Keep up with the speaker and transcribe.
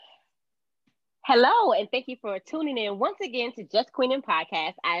Hello, and thank you for tuning in once again to Just Queening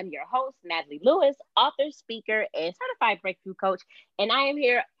Podcast. I am your host, Natalie Lewis, author, speaker, and certified breakthrough coach. And I am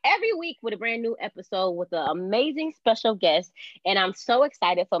here every week with a brand new episode with an amazing special guest. And I'm so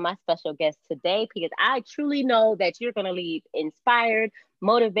excited for my special guest today because I truly know that you're going to leave inspired,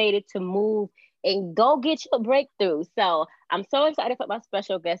 motivated to move and go get your breakthrough. So I'm so excited for my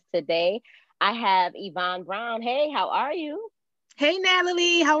special guest today. I have Yvonne Brown. Hey, how are you? Hey,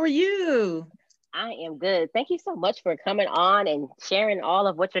 Natalie, how are you? I am good. Thank you so much for coming on and sharing all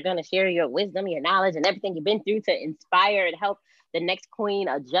of what you're going to share, your wisdom, your knowledge, and everything you've been through to inspire and help the next queen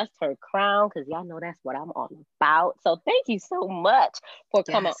adjust her crown, because y'all know that's what I'm all about. So thank you so much for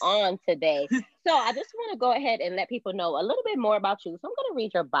coming Yes. on today. So I just want to go ahead and let people know a little bit more about you. So I'm going to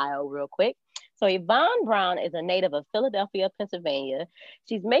read your bio real quick. So Yvonne Brown is a native of Philadelphia, Pennsylvania.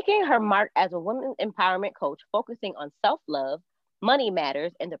 She's making her mark as a women's empowerment coach, focusing on self-love, money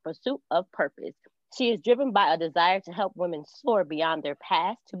matters, and the pursuit of purpose. She is driven by a desire to help women soar beyond their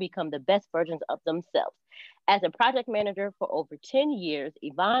past to become the best versions of themselves. As a project manager for over 10 years,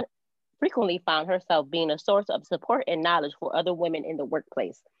 Yvonne frequently found herself being a source of support and knowledge for other women in the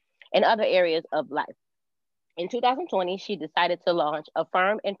workplace and other areas of life. In 2020, she decided to launch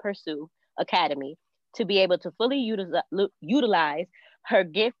Affirm and Pursue Academy to be able to fully utilize her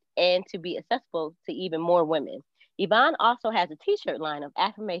gift and to be accessible to even more women. Yvonne also has a t shirt line of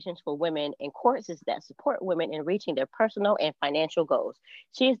affirmations for women and courses that support women in reaching their personal and financial goals.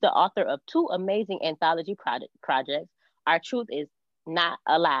 She is the author of two amazing anthology projects, Our Truth is Not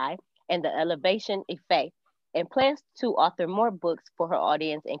a Lie and The Elevation Effect, and plans to author more books for her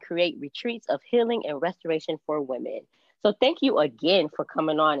audience and create retreats of healing and restoration for women. So thank you again for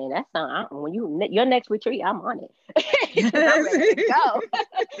coming on. And that's when your next retreat, I'm on it. I'm ready to go.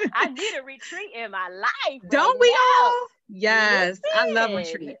 I need a retreat in my life right Don't we now. all? Yes, I love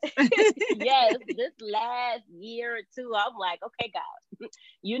Listen, retreats. yes, this last year or two, I'm like, okay, God,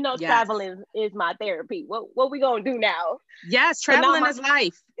 Yes. traveling is my therapy. What we gonna do now? Yes, So now traveling my is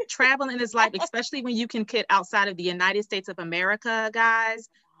life. Traveling is life, especially when you can get outside of the United States of America, guys.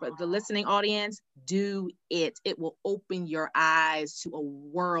 For the listening audience, do it. It will open your eyes to a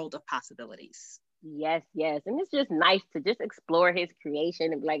world of possibilities. Yes, yes. And it's just nice to just explore his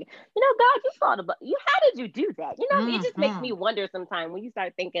creation and be like, God, you thought about you. How did you do that? It just makes me Hmm. wonder sometimes when you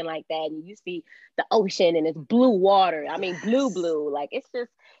start thinking like that and you see the ocean and it's blue water. I mean, blue, Yes. blue. Like it's just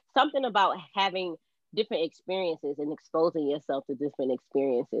something about having different experiences and exposing yourself to different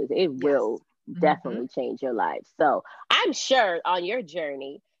experiences. It Yes. will Hmm. definitely change your life. So I'm sure on your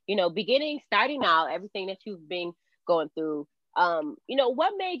journey, starting out, everything that you've been going through,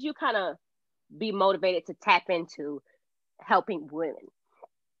 what made you kind of be motivated to tap into helping women?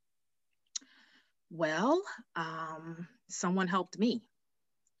 Well, someone helped me.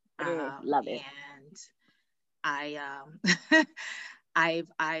 Love it. And I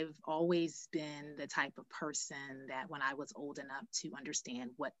I've always been the type of person that when I was old enough to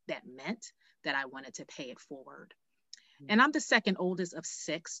understand what that meant, that I wanted to pay it forward. And I'm the second oldest of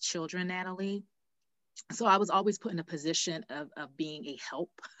six children, Natalie. So I was always put in a position of being a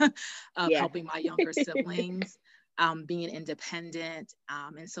help, of Yeah. helping my younger siblings, being independent.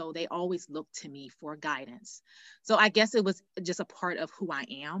 And so they always looked to me for guidance. So I guess it was just a part of who I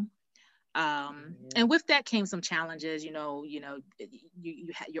am. And with that came some challenges. You're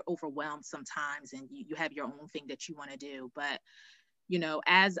overwhelmed sometimes, and you have your own thing that you want to do. But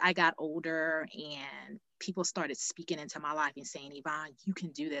as I got older and people started speaking into my life and saying, Yvonne, you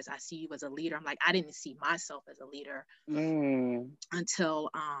can do this. I see you as a leader. I'm like, I didn't see myself as a leader Mm. until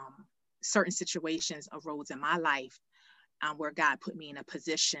certain situations arose in my life, where God put me in a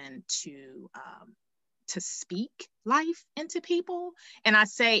position to speak life into people. And I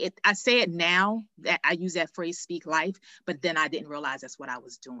say it now, that I use that phrase, speak life, but then I didn't realize that's what I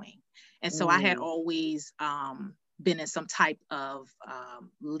was doing. And so I had Mm. always been in some type of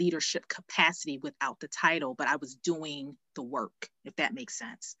leadership capacity without the title, but I was doing the work, if that makes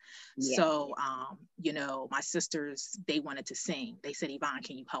sense. Yeah. So my sisters, they wanted to sing. They said, Yvonne,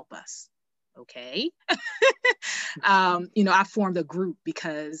 can you help us? Okay. I formed a group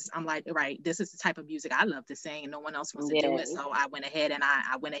because I'm like, right, this is the type of music I love to sing and no one else wants to do Yeah. it. So I went ahead and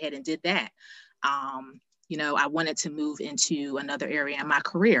I went ahead and did that. I wanted to move into another area in my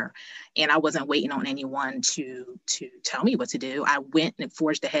career, and I wasn't waiting on anyone to tell me what to do. I went and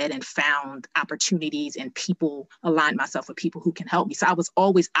forged ahead and found opportunities and people, aligned myself with people who can help me. So I was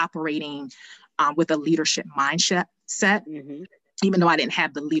always operating with a leadership mindset, Mm-hmm. even though I didn't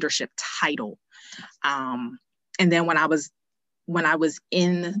have the leadership title. And then when I was when I was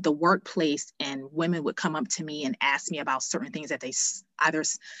in the workplace and women would come up to me and ask me about certain things that they either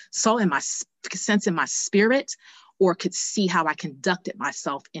saw in my sense in my spirit or could see how I conducted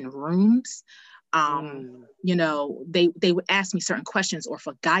myself in rooms. You know, they would ask me certain questions or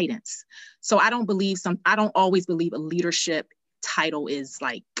for guidance. So I don't always believe a leadership title is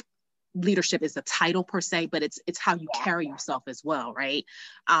like, leadership is the title per se, but it's how you carry yourself as well, right?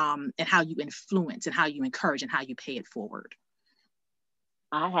 And how you influence and how you encourage and how you pay it forward.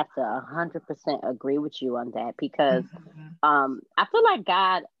 I have to 100% agree with you on that because I feel like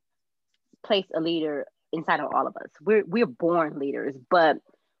God placed a leader inside of all of us. We're born leaders, but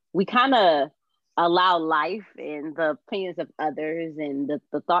we kind of allow life and the opinions of others and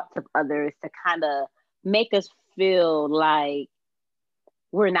the thoughts of others to kind of make us feel like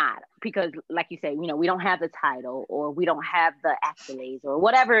we're not, because like you say, you know, we don't have the title or we don't have the accolades or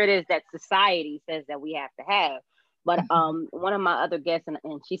whatever it is that society says that we have to have. But one of my other guests, and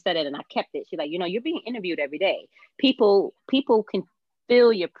she said it and I kept it. She's like, you know, you're being interviewed every day. People can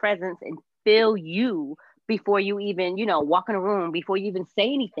feel your presence and feel you before you even, you know, walk in a room, before you even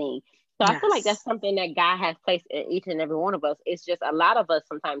say anything. So I feel like that's something that God has placed in each and every one of us. It's just a lot of us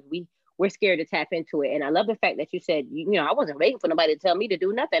sometimes we're scared to tap into it. And I love the fact that you said, you know, I wasn't waiting for nobody to tell me to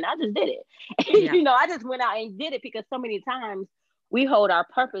do nothing. I just did it. Yeah. You know, I just went out and did it, because so many times we hold our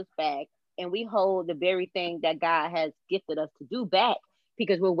purpose back and we hold the very thing that God has gifted us to do back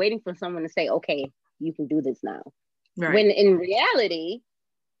because we're waiting for someone to say, okay, you can do this now. Right. When in reality,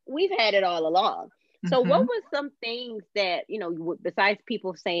 we've had it all along. So what were some things that, you know, besides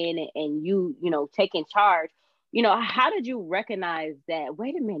people saying it and you know, taking charge, you know, how did you recognize that,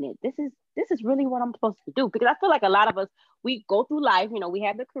 wait a minute, this is really what I'm supposed to do? Because I feel like a lot of us, we go through life, you know, we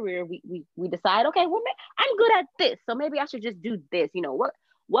have the career, we decide, okay, well, I'm good at this, so maybe I should just do this. You know,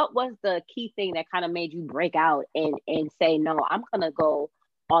 what was the key thing that kind of made you break out and say, no, I'm going to go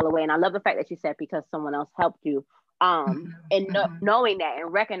all the way? And I love the fact that you said because someone else helped you. Knowing that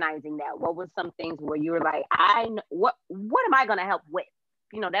and recognizing that, what was some things where you were like, what am I going to help with?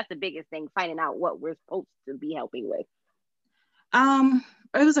 You know, that's the biggest thing, finding out what we're supposed to be helping with.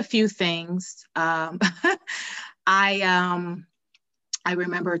 It was a few things. I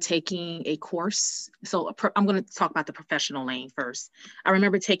remember taking a course. So I'm going to talk about the professional lane first. I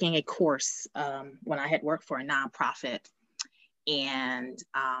remember taking a course when I had worked for a nonprofit. And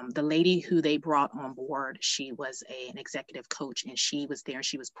the lady who they brought on board, she was an executive coach, and she was there and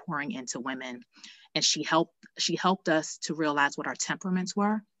she was pouring into women. And she helped us to realize what our temperaments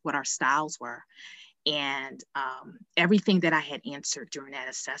were, what our styles were. And everything that I had answered during that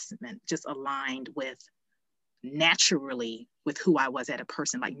assessment just aligned with naturally with who I was as a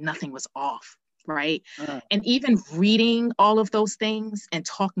person, like nothing was off, right? And even reading all of those things and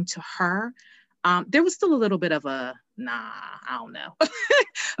talking to her, there was still a little bit of a, I don't know,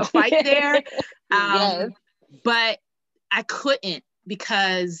 a fight there. Yes. But I couldn't,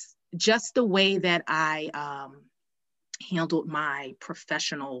 because just the way that I handled my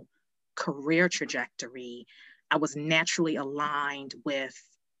professional career trajectory, I was naturally aligned with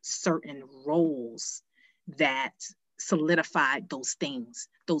certain roles that solidified those things,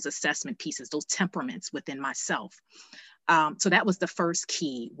 those assessment pieces, those temperaments within myself. So that was the first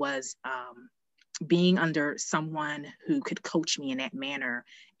key, was being under someone who could coach me in that manner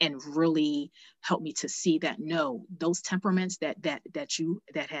and really help me to see that, no, those temperaments that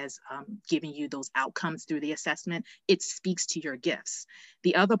has given you those outcomes through the assessment, it speaks to your gifts.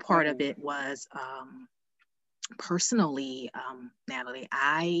 The other part of it was personally, Natalie,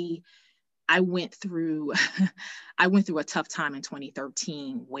 I went through a tough time in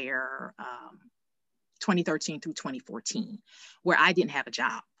 2013 where 2013 through 2014, where I didn't have a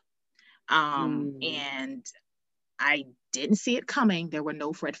job. And I didn't see it coming. There were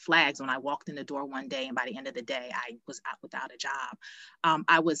no red flags when I walked in the door one day, and by the end of the day, I was out without a job.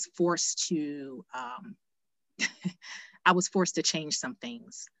 I was forced to change some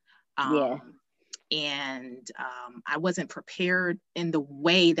things. And I wasn't prepared in the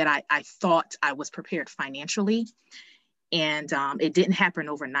way that I thought I was prepared financially. And it didn't happen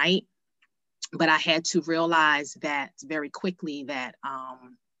overnight, but I had to realize that very quickly that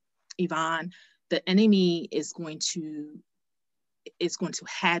Yvonne, the enemy is going to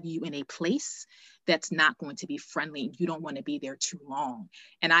have you in a place that's not going to be friendly. You don't want to be there too long.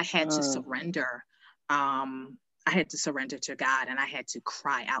 And I had to surrender. I had to surrender to God, and I had to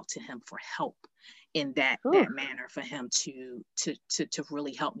cry out to him for help in that manner, for him to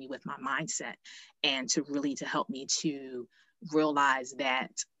really help me with my mindset, and to help me to realize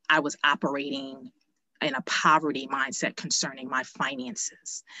that I was operating in a poverty mindset concerning my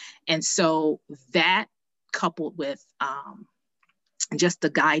finances. And so that, coupled with just the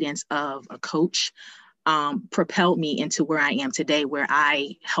guidance of a coach propelled me into where I am today, where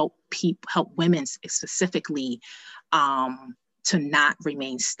I help women specifically to not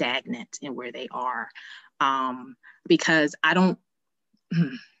remain stagnant in where they are. Because I don't,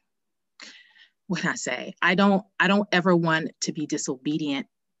 what can I say? I don't ever want to be disobedient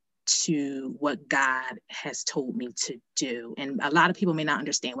to what God has told me to do. And a lot of people may not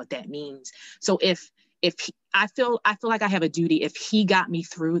understand what that means. So if I feel like I have a duty, if he got me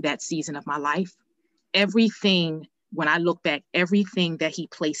through that season of my life, everything, when I look back, everything that he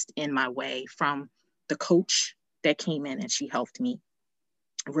placed in my way, from the coach that came in and she helped me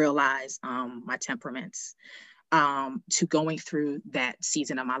realize my temperaments, to going through that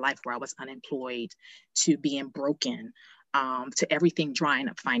season of my life where I was unemployed, to being broken, to everything drying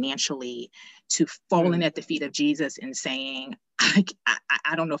up financially, to falling at the feet of Jesus and saying, I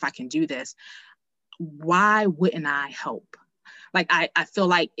don't know if I can do this. Why wouldn't I help? Like, I feel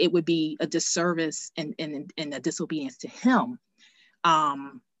like it would be a disservice and a disobedience to him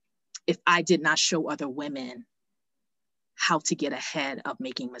if I did not show other women how to get ahead of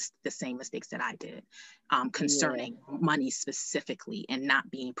making the same mistakes that I did, concerning money specifically, and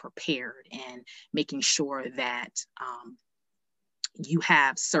not being prepared, and making sure that you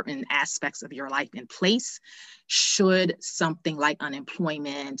have certain aspects of your life in place should something like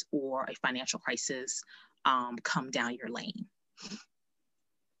unemployment or a financial crisis come down your lane.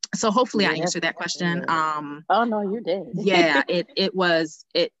 So hopefully I answered that question. Oh no, you did. Yeah, it was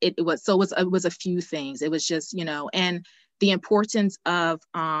a few things. It was just, and the importance of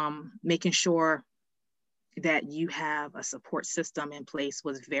making sure that you have a support system in place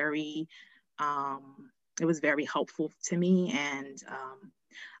was very helpful to me. And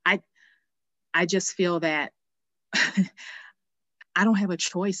I just feel that I don't have a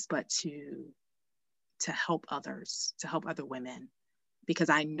choice but to help others, to help other women, because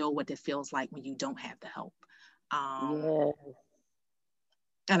I know what it feels like when you don't have the help.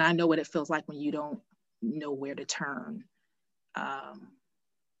 And I know what it feels like when you don't know where to turn,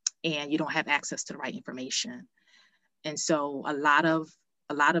 and you don't have access to the right information. And so a lot of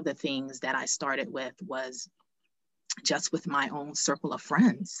the things that I started with was just with my own circle of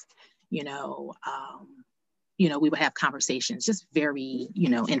friends. We would have conversations, just very,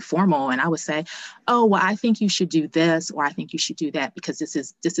 informal. And I would say, oh, well, I think you should do this, or I think you should do that, because this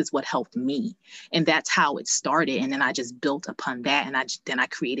is what helped me. And that's how it started. And then I just built upon that. And then I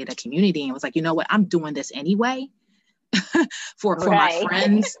created a community and was like, you know what, I'm doing this anyway for my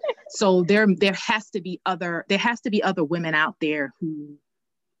friends. So there has to be other women out there who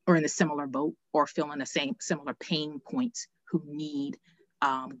are in a similar boat or feeling the similar pain points, who need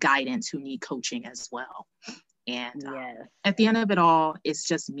guidance, who need coaching as well. And at the end of it all, it's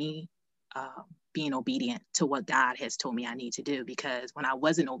just me being obedient to what God has told me I need to do. Because when I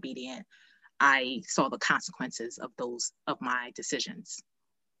wasn't obedient, I saw the consequences of my decisions.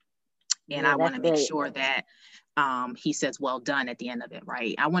 And I want to make sure that he says, well done at the end of it,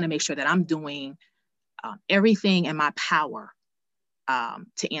 right? I want to make sure that I'm doing everything in my power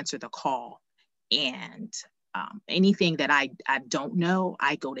to answer the call. And anything that I don't know,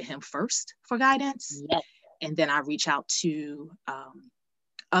 I go to him first for guidance. And then I reach out to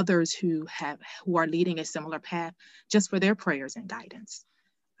others who are leading a similar path, just for their prayers and guidance.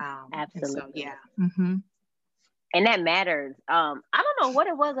 Absolutely. And so, And that matters. I don't know what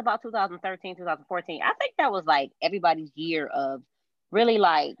it was about 2013, 2014. I think that was like everybody's year of really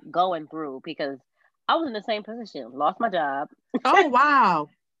like going through, because I was in the same position, lost my job. Oh, wow.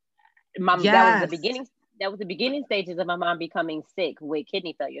 That was the beginning stages of my mom becoming sick with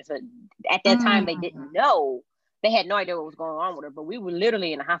kidney failure. So at that time, they didn't know. They had no idea what was going on with her, but we were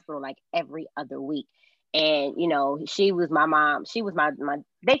literally in the hospital like every other week. And, she was my mom. She was my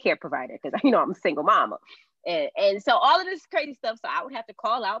daycare provider, because, I'm a single mama. And so all of this crazy stuff. So I would have to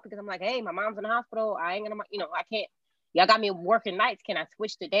call out, because I'm like, hey, my mom's in the hospital. I ain't gonna, I can't. Y'all got me working nights. Can I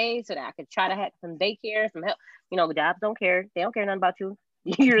switch to days so that I could try to have some daycare, some help? The jobs don't care. They don't care nothing about you.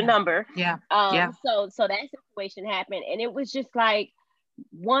 Your number. Yeah. So that situation happened, and it was just like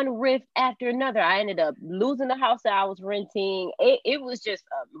one rift after another. I ended up losing the house that I was renting. It was just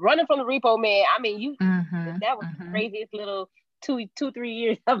running from the repo man. I mean, that was the craziest little 2-3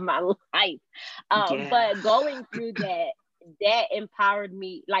 years of my life. But going through that empowered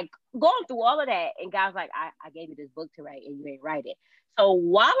me, like going through all of that. And God's like, I gave you this book to write and you ain't write it. So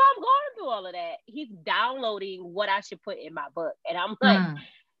while I'm going through all of that, he's downloading what I should put in my book. And I'm like,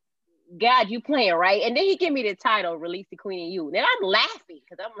 God, you playing, right? And then he gave me the title, Release the Queen in You. And then I'm laughing,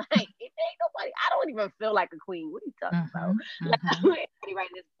 because I'm like, it ain't nobody. I don't even feel like a queen. What are you talking about? Like, I'm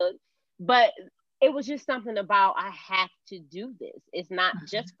writing this book. But it was just something about, I have to do this. It's not Mhm.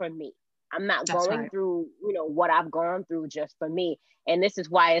 just for me. I'm not That's going right. through, what I've gone through just for me. And this is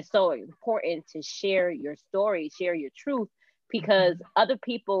why it's so important to share your story, share your truth, because Mhm. other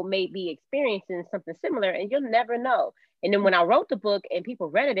people may be experiencing something similar and you'll never know. And then when I wrote the book and people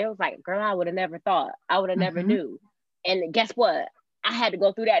read it, it was like, girl, I would have never thought. I would have never Mhm. knew. And guess what? I had to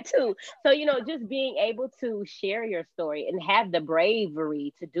go through that too. So, just being able to share your story and have the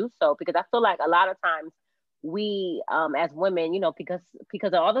bravery to do so, because I feel like a lot of times we, as women, because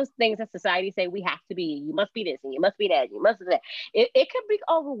of all those things that society say we have to be, you must be this and you must be that, you must be that, it can be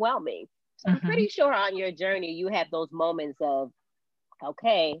overwhelming. So I'm Mhm. pretty sure on your journey you have those moments of,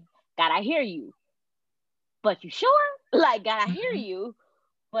 okay, God, I hear you, but you sure? Like, God, I hear Mhm. you,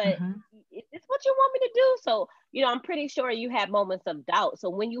 but Mhm. is this what you want me to do? So, I'm pretty sure you had moments of doubt. So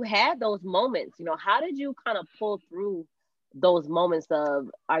when you had those moments, how did you kind of pull through those moments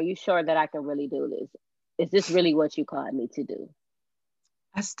of, are you sure that I can really do this? Is this really what you called me to do?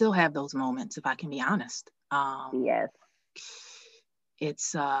 I still have those moments, if I can be honest. Yes.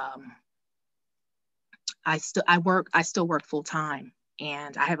 It's I still work full time,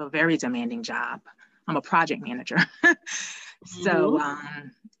 and I have a very demanding job. I'm a project manager. So, Hmm.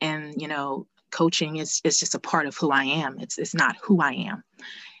 and coaching is just a part of who I am. It's not who I am.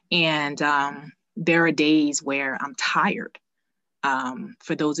 And there are days where I'm tired.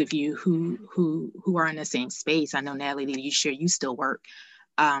 For those of you who are in the same space, I know, Natalie, that you still work.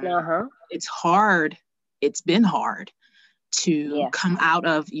 Um, Uh-huh. it's hard. It's been hard to Yeah. come out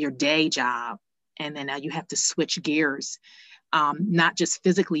of your day job, and then now you have to switch gears, not just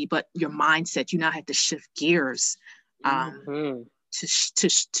physically, but your mindset. You now have to shift gears, um, Hmm.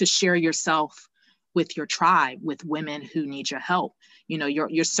 to share yourself with your tribe, with women who need your help.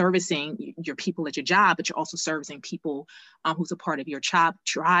 You're servicing your people at your job, but you're also servicing people, who's a part of your tribe,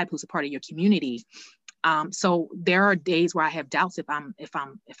 who's a part of your community. So there are days where I have doubts if I'm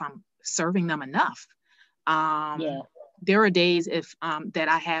serving them enough. Yeah. There are days if that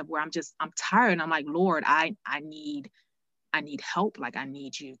I have where I'm tired and I'm like, Lord, I need help. Like, I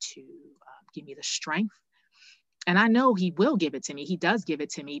need you to give me the strength. And I know He will give it to me. He does give it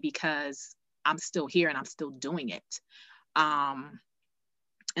to me because I'm still here and I'm still doing it. Um,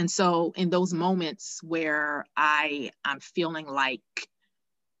 and so in those moments where I'm feeling like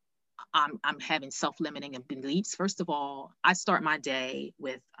I'm having self-limiting beliefs, first of all, I start my day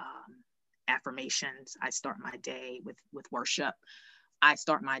with affirmations. I start my day with worship. I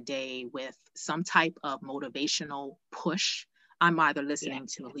start my day with some type of motivational push. I'm either Yeah. listening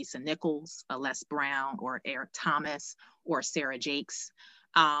to Elisa Nichols, Les Brown, or Eric Thomas, or Sarah Jakes.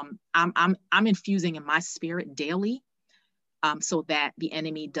 I'm infusing in my spirit daily, so that the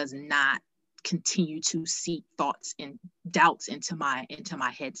enemy does not continue to seep thoughts and doubts into my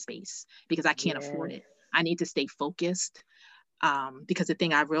headspace, because I can't afford Yes. it. I need to stay focused, because the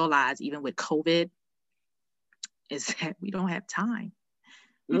thing I realized, even with COVID, is that we don't have time.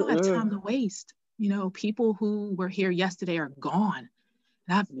 We don't have Mm-mm. time to waste. People who were here yesterday are gone.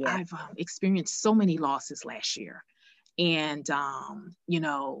 And I've Yes. I've experienced so many losses last year, and I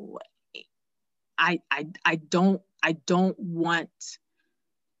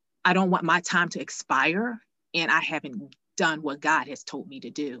don't want my time to expire, and I haven't done what God has told me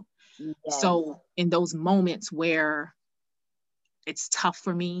to do. Yes. So in those moments where it's tough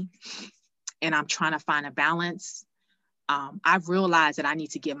for me and I'm trying to find a balance, I've realized that I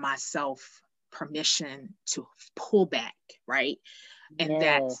need to give myself permission to pull back, right? And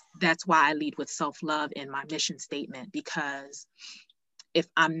Yes. that's why I lead with self-love in my mission statement, because if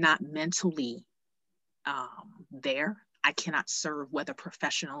I'm not mentally there, I cannot serve, whether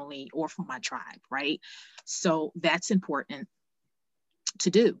professionally or for my tribe, right? So that's important to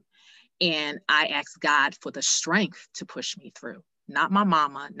do. And I ask God for the strength to push me through. Not my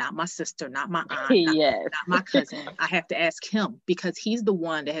mama, not my sister, not my aunt, not, Yes. not my cousin. I have to ask Him, because He's the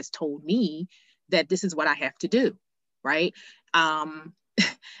one that has told me that this is what I have to do, right? Um,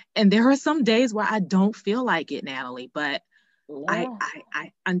 and there are some days where I don't feel like it, Natalie, but Yeah.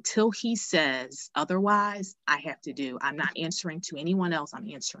 until He says otherwise, I have to do. I'm not answering to anyone else. I'm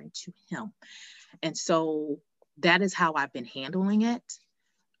answering to Him. And so that is how I've been handling it.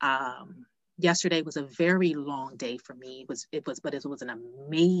 Um, Yesterday was a very long day for me. But it was an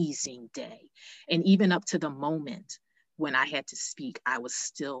amazing day. And even up to the moment when I had to speak, I was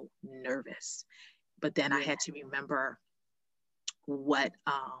still nervous. But then I Yeah. had to remember what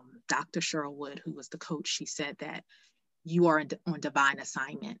Dr. Sherwood, who was the coach, she said that you are on divine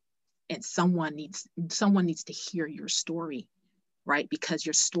assignment, and someone needs to hear your story, right? Because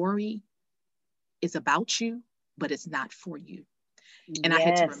your story is about you, but it's not for you. And I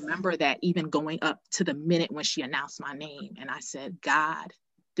had to Yes. remember that, even going up to the minute when she announced my name. And I said, God,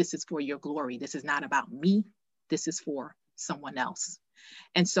 this is for your glory. This is not about me. This is for someone else.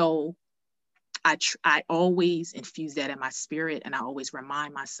 And so I always infuse that in my spirit. And I always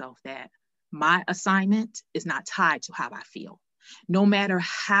remind myself that my assignment is not tied to how I feel. No matter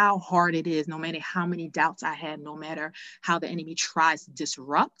how hard it is, no matter how many doubts I have, no matter how the enemy tries to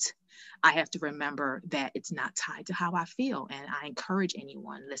disrupt, I have to remember that it's not tied to how I feel. And I encourage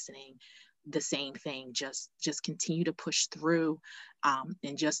anyone listening the same thing. Just continue to push through,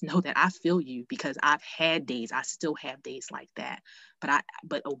 and just know that I feel you, because I've had days, I still have days like that.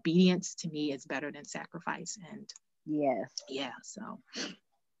 But obedience to me is better than sacrifice. And Yes. yeah, so.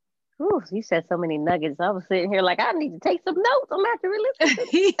 Ooh, you said so many nuggets. I was sitting here like, I need to take some notes. I'm after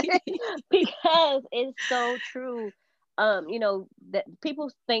listening because it's so true. That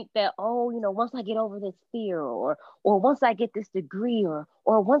people think that, oh, once I get over this fear, or once I get this degree,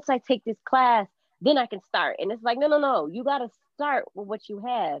 or once I take this class, then I can start. And it's like, no, no, no. You got to start with what you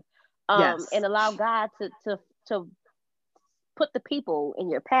have, Yes. and allow God to put the people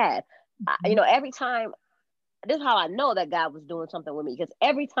in your path. Mhm. Every time, this is how I know that God was doing something with me, because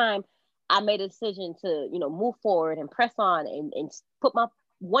every time I made a decision to, move forward and press on, and put my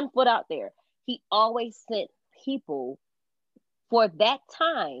one foot out there, he always sent people for that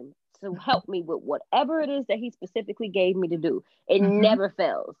time to help me with whatever it is that he specifically gave me to do. It Mhm. never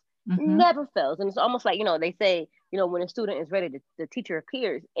fails. Mhm. Never fails. And it's almost like, they say, when a student is ready, the teacher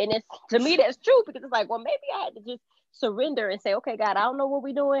appears. And it's, to me, that's true, because it's like, well, maybe I had to just surrender and say, okay, God, I don't know what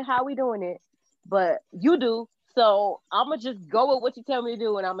we're doing, how we doing it, but you do. So I'm going to just go with what you tell me to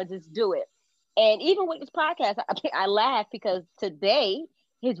do, and I'm going to just do it. And even with this podcast, I laugh because today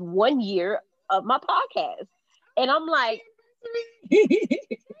is 1 year of my podcast. And I'm like,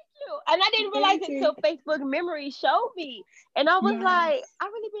 and I didn't realize it until Facebook Memories showed me. And I was like, Yes. I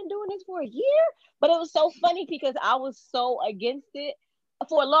really been doing this for a year. But it was so funny because I was so against it.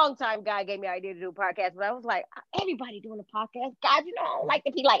 For a long time, God gave me the idea to do a podcast, but I was like, everybody doing a podcast. God, I don't like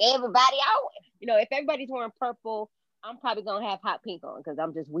to be like everybody out. If everybody's wearing purple, I'm probably gonna have hot pink on because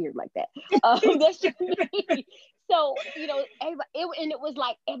I'm just weird like that. That's just me. So, everybody, and it was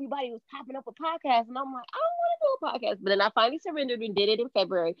like everybody was popping up a podcast, and I'm like, I don't want to do a podcast. But then I finally surrendered and did it in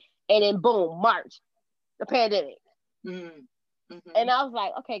February, and then boom, March, the pandemic. Mm. Mhm. And I was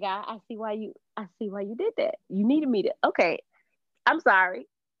like, okay, God, I see why you did that. You needed me to. Okay, I'm sorry,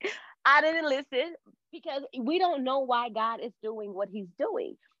 I didn't listen, because we don't know why God is doing what He's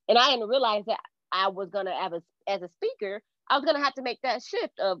doing, and I didn't realize that I was gonna have as a speaker, I was gonna have to make that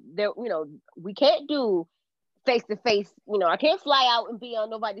shift of there. We can't do face to face. I can't fly out and be on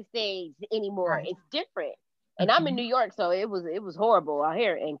nobody's stage anymore. Right. It's different. And I'm in Mhm. New York, so it was horrible out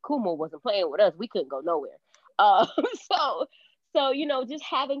here. And Kumo wasn't playing with us. We couldn't go nowhere. So just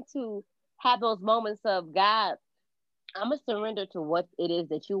having to have those moments of, God, I'm gonna surrender to what it is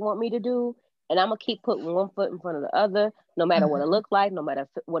that you want me to do, and I'm gonna keep putting one foot in front of the other, no matter what it Mhm. looks like, no matter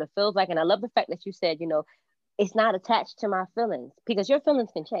what it feels like. And I love the fact that you said, it's not attached to my feelings, because your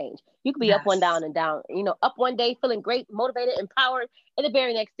feelings can change. You could be up one Yes. down and down, up one day feeling great, motivated, empowered, and the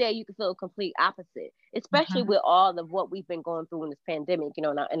very next day you can feel complete opposite, especially Mhm. with all of what we've been going through in this pandemic, and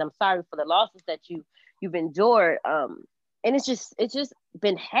I'm sorry for the losses that you've endured. And it's just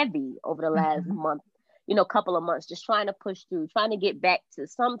been heavy over the last Mhm. month, couple of months, just trying to push through, trying to get back to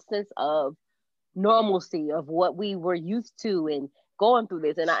some sense of normalcy of what we were used to, and going through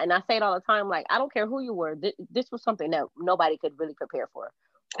this. And I say it all the time, like, I don't care who you were, this was something that nobody could really prepare for.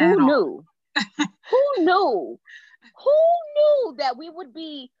 At Who all. knew? Who knew? Who knew that we would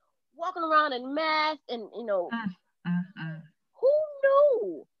be walking around in masks, and Mm, mm, mm. who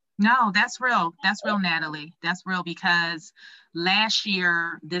knew? No, that's real. That's real, Natalie. That's real, because last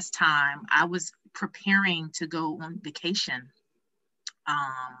year, this time, I was preparing to go on vacation,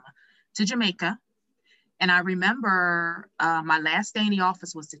 um, to Jamaica. And I remember my last day in the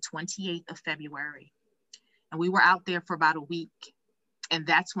office was the 28th of February. And we were out there for about a week. And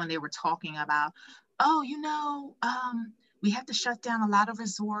that's when they were talking about, oh, we have to shut down a lot of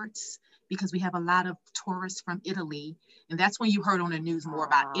resorts because we have a lot of tourists from Italy. And that's when you heard on the news more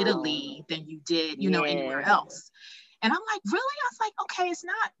about Oh, Italy than you did, anywhere yeah. else. And I'm like, really? I was like, okay, it's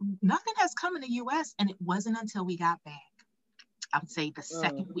not, nothing has come in the US. And it wasn't until we got back, I would say the Mm.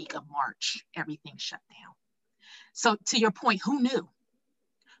 second week of March, everything shut down. So to your point, who knew?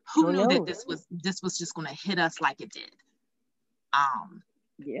 Who Who knew that knows? this was just going to hit us like it did? Um,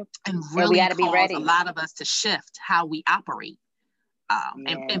 Yep. and And we really got to be cause a ready. lot of us to shift how we operate.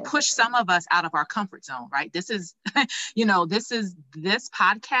 and push some of us out of our comfort zone, right? This is, this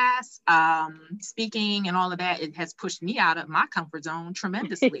podcast, speaking and all of that, it has pushed me out of my comfort zone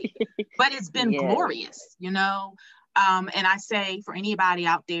tremendously, but it's been glorious, and I say for anybody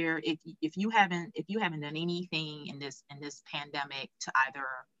out there, if you haven't done anything in this pandemic to either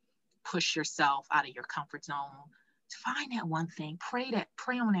push yourself out of your comfort zone, to find that one thing, pray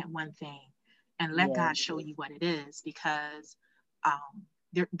on that one thing, and let God show you what it is, because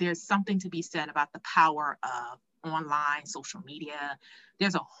there's something to be said about the power of online social media.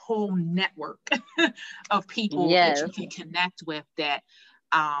 There's a whole network of people that you can connect with that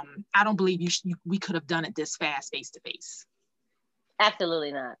I don't believe we could have done it this fast face to face.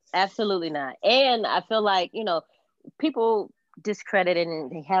 Absolutely not. Absolutely not. And I feel like, people discredit it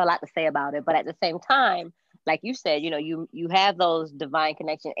and they have a lot to say about it. But at the same time, like you said, you have those divine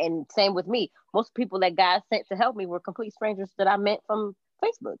connections. And same with me. Most people that God sent to help me were complete strangers that I met from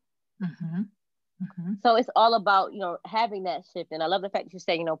Facebook. Mm-hmm. Mm-hmm. So it's all about, having that shift. And I love the fact that you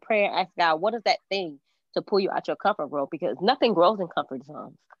say, prayer, ask God, what is that thing to pull you out your comfort zone? Because nothing grows in comfort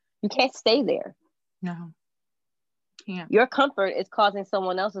zones. You can't stay there. No. Yeah. Your comfort is causing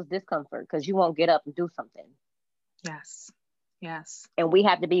someone else's discomfort because you won't get up and do something. Yes. Yes. And we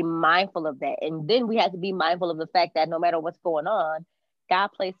have to be mindful of that. And then we have to be mindful of the fact that no matter what's going on, God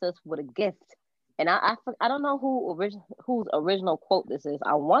placed us with a gift. And I don't know whose original quote this is.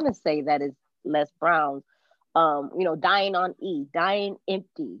 I want to say that is Les Brown's, dying on E, dying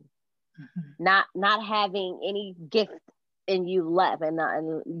empty, not having any gift in you left.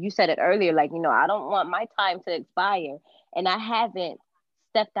 And you said it earlier, like, I don't want my time to expire. And I haven't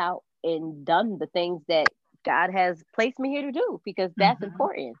stepped out and done the things that God has placed me here to do, because that's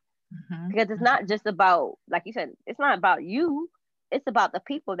important. Because it's not just about, like you said, it's not about you. It's about the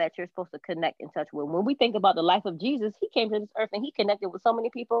people that you're supposed to connect and touch with. When we think about the life of Jesus, he came to this earth and he connected with so many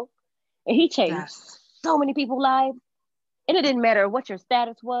people and he changed so many people's lives. And it didn't matter what your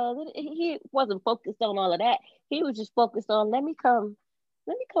status was. He wasn't focused on all of that. He was just focused on, let me come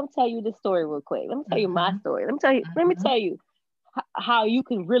tell you this story real quick. Let me tell you my story. Let me tell you how you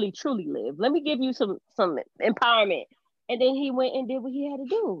can really truly live. Let me give you some empowerment. And then he went and did what he had to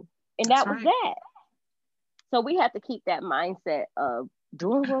do. And that was that. So we have to keep that mindset of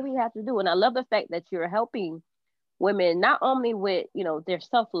doing what we have to do. And I love the fact that you're helping women not only with, their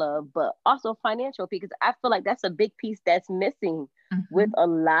self-love, but also financial, because I feel like that's a big piece that's missing with a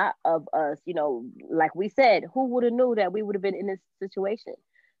lot of us. Like we said, who would have knew that we would have been in this situation?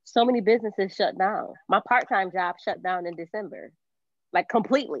 So many businesses shut down. My part-time job shut down in December, like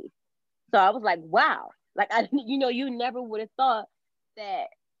completely. So I was like, wow, like you never would have thought that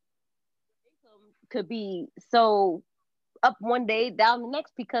could be so up one day, down the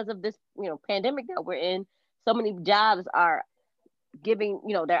next, because of this, pandemic that we're in. So many jobs are giving,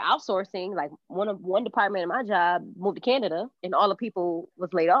 they're outsourcing. Like one department in my job moved to Canada and all the people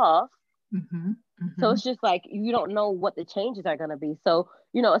was laid off. So it's just like, you don't know what the changes are going to be. So,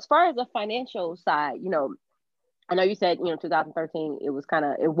 as far as the financial side, I know you said, 2013, it was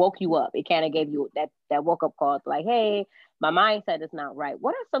it woke you up. It kind of gave you that woke up call. It's like, hey, my mindset is not right.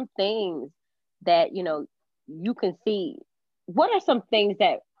 What are some things that, you can see? What are some things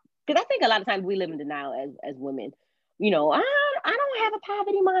that, because I think a lot of times we live in denial as women, I don't have a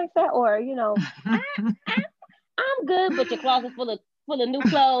poverty mindset, or, I'm good, but your closet full of new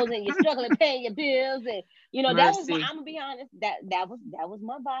clothes and you're struggling paying your bills. And, that was I'm gonna be honest, that was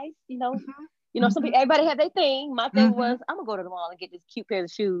my vice, some people, everybody had their thing. My thing was, I'm gonna go to the mall and get this cute pair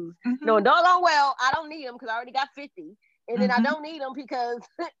of shoes. Doggone well, I don't need them because I already got 50. And then I don't need them because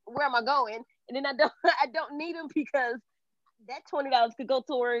where am I going? And then I don't need them because that $20 could go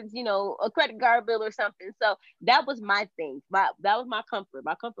towards, a credit card bill or something. So that was my thing. That was my comfort.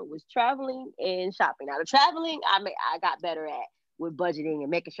 My comfort was traveling and shopping. Now the traveling, I got better at with budgeting and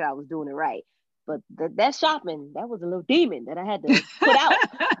making sure I was doing it right. But that shopping, that was a little demon that I had to put out.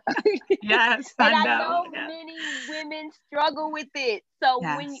 Yes, and I know many women struggle with it. So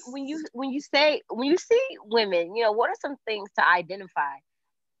when you see women, what are some things to identify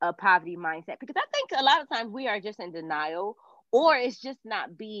a poverty mindset? Because I think a lot of times we are just in denial, or it's just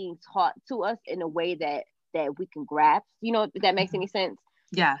not being taught to us in a way that we can grasp. If that makes any sense.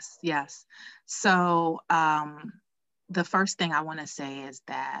 Yes. So the first thing I want to say is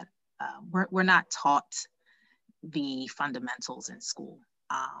that we're not taught the fundamentals in school.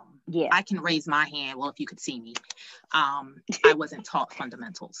 I can raise my hand. Well, if you could see me, I wasn't taught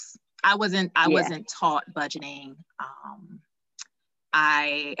fundamentals. I wasn't taught budgeting.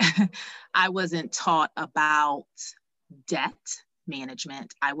 I wasn't taught about debt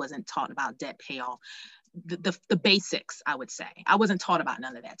management. I wasn't taught about debt payoff. the basics, I would say. I wasn't taught about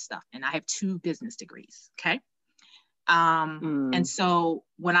none of that stuff. And I have 2 business degrees. Okay. And so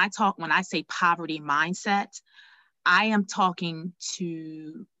when I say poverty mindset, I am talking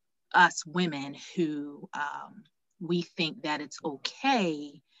to us women who we think that it's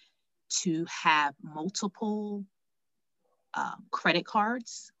okay to have multiple credit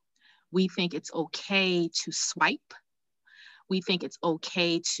cards. We think it's okay to swipe. We think it's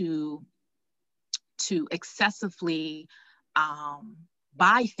okay to excessively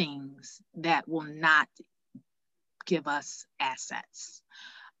buy things that will not give us assets.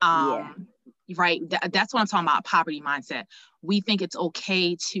 Right. That's what I'm talking about. Poverty mindset. We think it's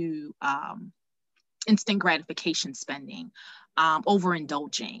okay to instant gratification spending,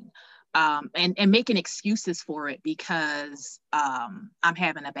 overindulging, and making excuses for it because I'm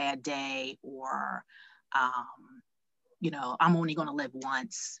having a bad day, or I'm only going to live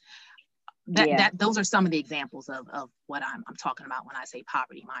once. Those are some of the examples of what I'm talking about when I say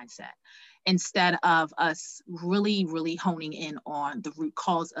poverty mindset, instead of us really, really honing in on the root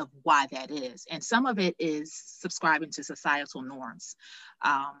cause of why that is. And some of it is subscribing to societal norms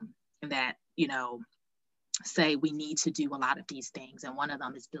that, say we need to do a lot of these things. And one of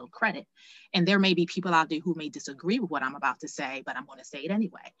them is build credit. And there may be people out there who may disagree with what I'm about to say, but I'm going to say it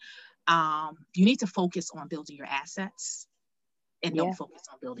anyway. You need to focus on building your assets and don't focus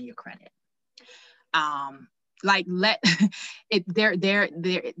on building your credit. When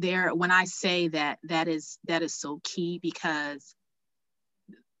I say that is so key, because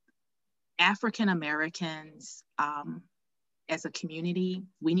African Americans, as a community,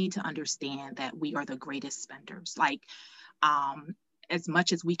 we need to understand that we are the greatest spenders. As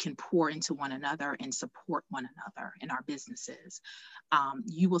much as we can pour into one another and support one another in our businesses,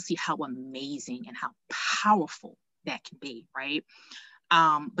 you will see how amazing and how powerful that can be, right?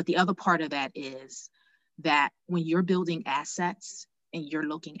 But the other part of that is that when you're building assets and you're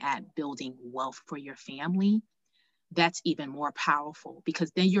looking at building wealth for your family, that's even more powerful,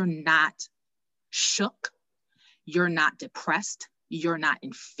 because then you're not shook, you're not depressed, you're not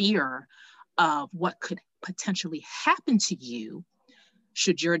in fear of what could potentially happen to you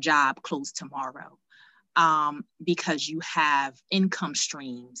should your job close tomorrow, because you have income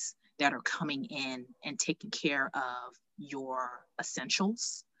streams that are coming in and taking care of your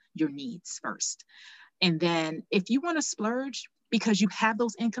essentials, your needs first. And then if you want to splurge because you have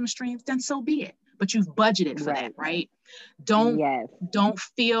those income streams, then so be it. But you've budgeted for that, right? Don't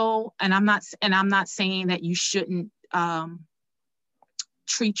feel, and I'm not saying that you shouldn't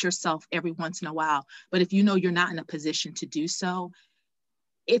treat yourself every once in a while, but if you know you're not in a position to do so,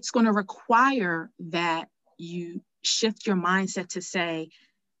 it's going to require that you shift your mindset to say,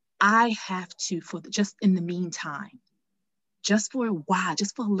 I have to, just in the meantime, just for a while,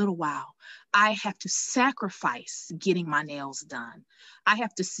 just for a little while, I have to sacrifice getting my nails done. I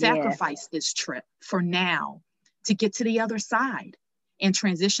have to sacrifice this trip for now to get to the other side and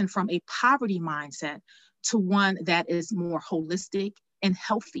transition from a poverty mindset to one that is more holistic and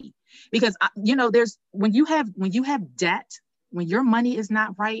healthy. Because when you have debt, when your money is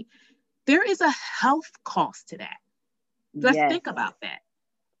not right, there is a health cost to that. Let's think about that.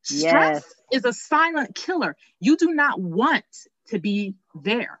 Stress is a silent killer. You do not want to be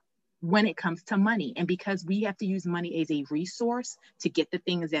there when it comes to money. And because we have to use money as a resource to get the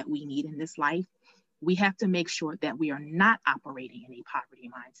things that we need in this life, we have to make sure that we are not operating in a poverty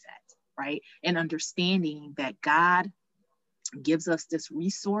mindset, right? And understanding that God gives us this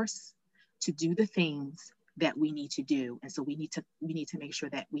resource to do the things that we need to do. And so we need to make sure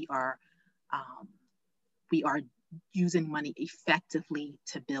that we are using money effectively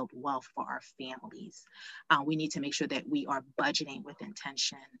to build wealth for our families. We need to make sure that we are budgeting with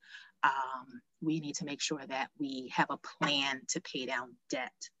intention. We need to make sure that we have a plan to pay down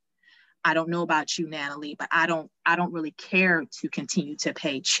debt. I don't know about you, Natalie, but I don't really care to continue to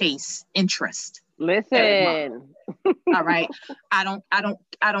pay Chase interest. Listen. All right. I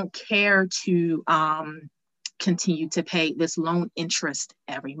don't care to continue to pay this loan interest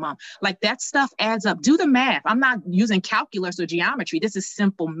every month. Like, that stuff adds up. Do the math. I'm not using calculus or geometry. This is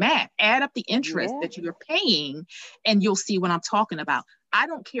simple math. Add up the interest that you're paying and you'll see what I'm talking about. I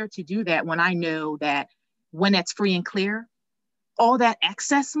don't care to do that when I know that when that's free and clear, all that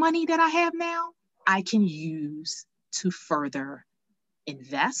excess money that I have now, I can use to further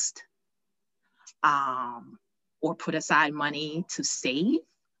invest, or put aside money to save,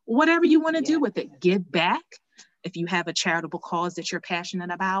 whatever you want to do with it. Give back. If you have a charitable cause that you're passionate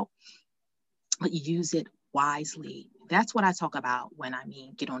about, but use it wisely. That's what I talk about when I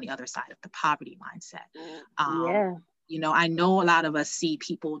mean get on the other side of the poverty mindset. You know, I know a lot of us see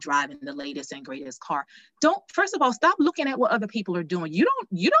people driving the latest and greatest car. First of all, stop looking at what other people are doing. You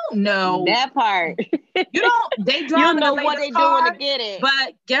don't know that part. They You driving don't know the what latest they doing car, to get it.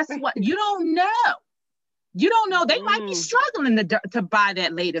 but guess what? You don't know. You don't know. They might be struggling to buy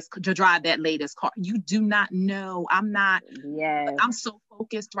that latest, to drive that latest car. You do not know. I'm so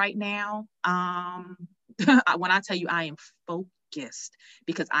focused right now. When I tell you I am focused,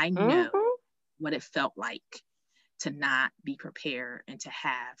 because I know what it felt like to not be prepared and to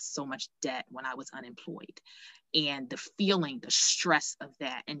have so much debt when I was unemployed. And the feeling, the stress of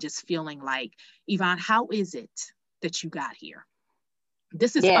that, and just feeling like, Yvonne, how is it that you got here?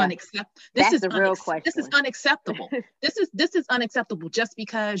 This is unacceptable. This is unacceptable. This is unacceptable just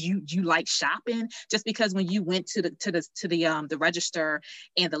because you like shopping, just because when you went to the register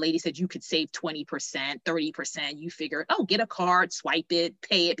and the lady said you could save 20%, 30%, you figured, oh, get a card, swipe it,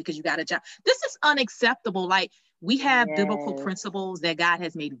 pay it because you got a job. This is unacceptable. Like, we have biblical principles that God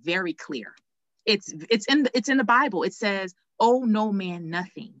has made very clear. It's in the Bible. It says, "Owe no man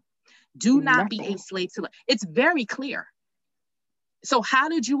nothing. Do not be a slave to it." It's very clear. So how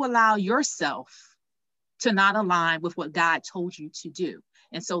did you allow yourself to not align with what God told you to do?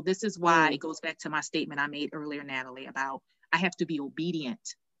 And so this is why it goes back to my statement I made earlier, Natalie, about I have to be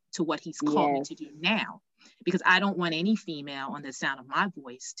obedient to what he's called me to do now, because I don't want any female on the sound of my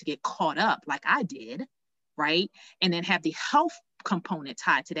voice to get caught up like I did, right? And then have the health component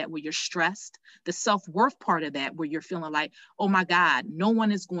tied to that, where you're stressed, the self-worth part of that, where you're feeling like, oh my God, no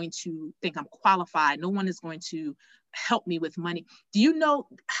one is going to think I'm qualified. No one is going to help me with money. Do you know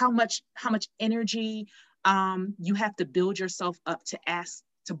how much energy you have to build yourself up to ask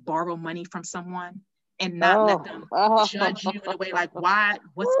to borrow money from someone and not let them judge you in a way like, why,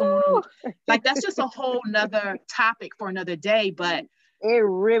 what's going on? Like, that's just a whole nother topic for another day, but it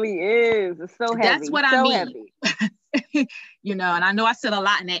really is. It's so heavy. That's what I mean. You know, and I know I said a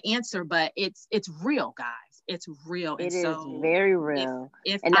lot in that answer, but it's real, guys. It's real. It is very real.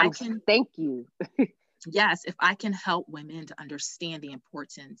 Thank you. Yes, if I can help women to understand the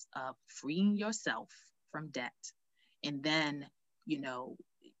importance of freeing yourself from debt, and then, you know,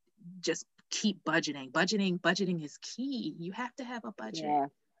 just keep budgeting. Budgeting is key. You have to have a budget.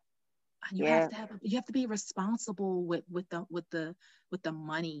 You have to be responsible with the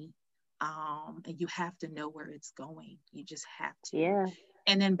money, and you have to know where it's going. You just have to.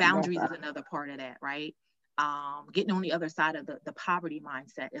 And then boundaries is another part of that, right? Getting on the other side of the poverty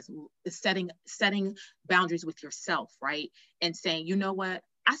mindset is setting boundaries with yourself, right? And saying, you know what,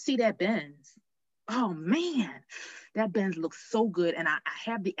 I see that Benz. Oh man, that Benz looks so good, and I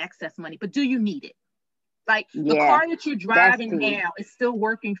have the excess money, but do you need it? Like, the car that you're driving now is still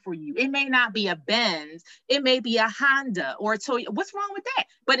working for you. It may not be a Benz, it may be a Honda or a Toyota. What's wrong with that?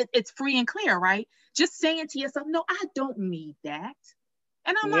 But it's free and clear, right? Just saying to yourself, no, I don't need that.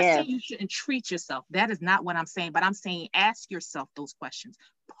 And I'm not saying you shouldn't treat yourself. That is not what I'm saying. But I'm saying, ask yourself those questions.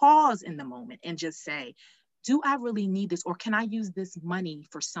 Pause in the moment and just say, do I really need this? Or can I use this money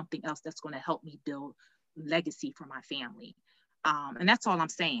for something else that's going to help me build legacy for my family? And that's all I'm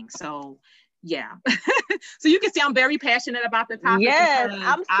saying. So, yeah. So you can see I'm very passionate about the topic. Yes,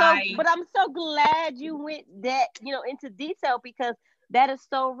 but I'm so glad you went into detail, because that is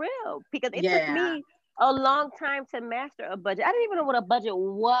so real. Because it took me a long time to master a budget. I didn't even know what a budget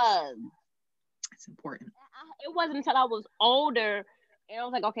was. It's important. It wasn't until I was older and I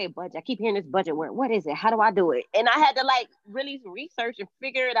was like, okay, budget. I keep hearing this budget word. What is it? How do I do it? And I had to really research and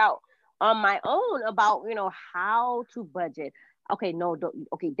figure it out on my own about, how to budget. Okay,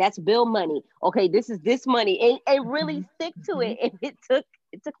 okay, that's bill money. Okay, this is this money. And really stick to it. And it took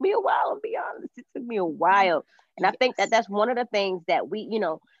me a while, I'll be honest. It took me a while. And I think that's one of the things that we,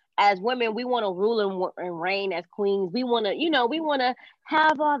 as women, we want to rule and reign as queens. We want to,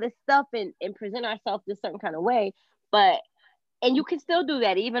 have all this stuff and present ourselves this certain kind of way. And you can still do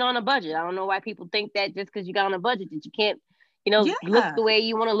that even on a budget. I don't know why people think that just because you got on a budget that you can't, look the way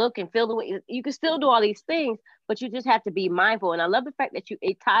you want to look and feel the way. You can still do all these things, but you just have to be mindful. And I love the fact that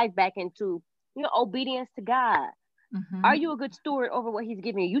it ties back into, obedience to God. Mm-hmm. Are you a good steward over what he's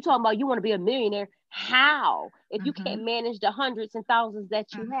giving you? You talking about you want to be a millionaire. How? If you can't manage the hundreds and thousands that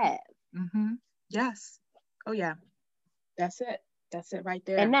you have. Mm-hmm. Yes. Oh yeah. That's it. That's it right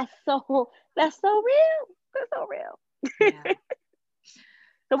there. And that's so real. That's so real. Yeah.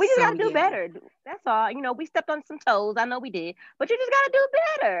 So we just gotta do better. That's all. We stepped on some toes. I know we did, but you just gotta do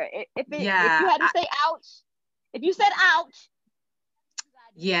better. If you had to say ouch, if you said ouch.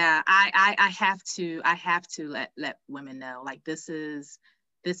 Yeah, I have to let women know, like, this is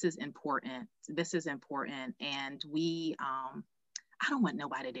important. This is important. And I don't want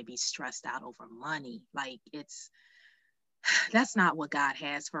nobody to be stressed out over money. Like, That's not what God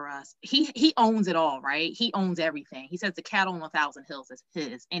has for us. He owns it all, right? He owns everything. He says the cattle on 1,000 hills is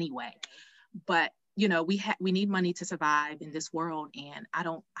his anyway. But we need money to survive in this world, and I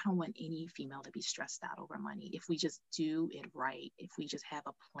don't want any female to be stressed out over money. If we just do it right, if we just have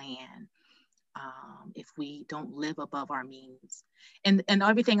a plan, if we don't live above our means, and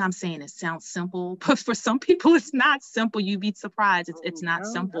everything I'm saying, it sounds simple, but for some people it's not simple. You'd be surprised. It's not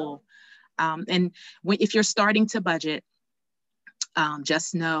simple. And if you're starting to budget,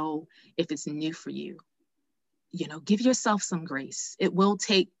 just know, if it's new for you, give yourself some grace. It will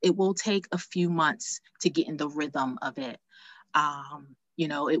take a few months to get in the rhythm of it.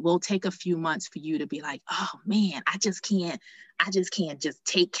 It will take a few months for you to be like, oh man, I just can't just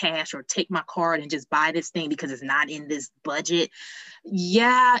take cash or take my card and just buy this thing because it's not in this budget.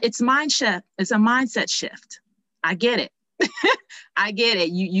 Yeah, it's mind shift. It's a mindset shift. I get it. I get it.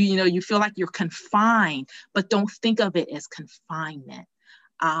 You feel like you're confined, but don't think of it as confinement.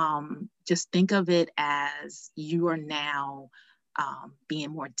 Just think of it as you are now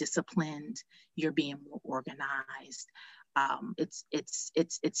being more disciplined. You're being more organized.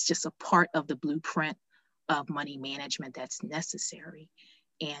 It's just a part of the blueprint of money management that's necessary.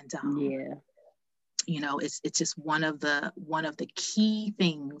 And it's just one of the key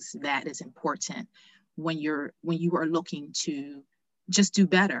things that is important when you are looking to just do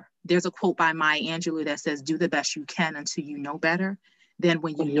better. There's a quote by Maya Angelou that says, do the best you can until you know better. Then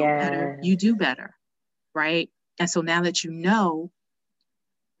when you know better, you do better, right? And so now that you know,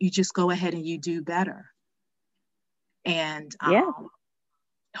 you just go ahead and you do better. And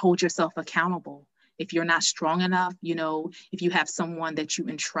hold yourself accountable. If you're not strong enough, if you have someone that you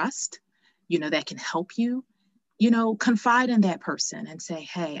entrust, that can help you, confide in that person and say,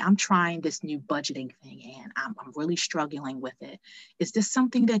 hey, I'm trying this new budgeting thing and I'm really struggling with it. Is this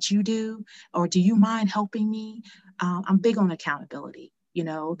something that you do, or do you mind helping me? I'm big on accountability.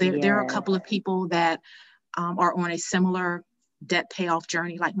 There are a couple of people that are on a similar debt payoff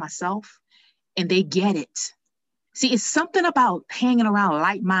journey like myself, and they get it. See, it's something about hanging around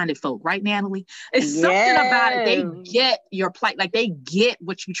like-minded folk, right, Natalie? It's something about it. They get your plight, like they get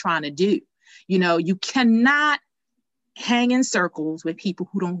what you're trying to do. You cannot hang in circles with people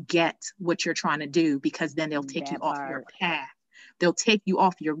who don't get what you're trying to do, because then they'll take you off your path. They'll take you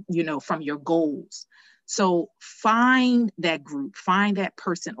off your, from your goals. So find that group, find that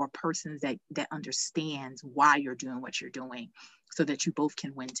person or persons that understands why you're doing what you're doing, so that you both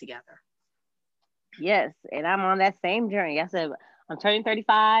can win together. Yes, and I'm on that same journey. I said, I'm turning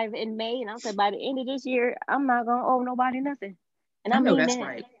 35 in May, and I said, by the end of this year, I'm not going to owe nobody nothing. And I know that's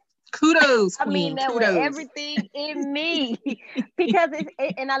right. Kudos, Queen. I mean that with everything in me, because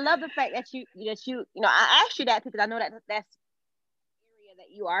and I love the fact that you I asked you that because I know that's area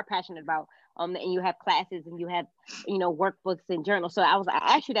that you are passionate about, and you have classes and you have workbooks and journals. So I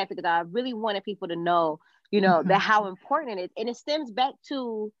asked you that because I really wanted people to know that how important it is, and it stems back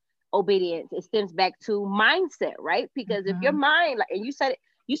to obedience. It stems back to mindset, right? Because if your mind, and you said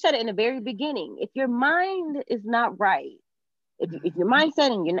it in the very beginning, if your mind is not right, if your mindset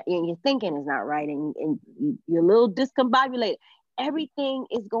and your thinking is not right, and you're a little discombobulated, everything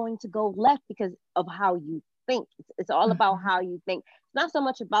is going to go left because of how you think. It's all about how you think. It's not so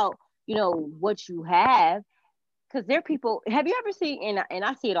much about what you have, because there are people. Have you ever seen? And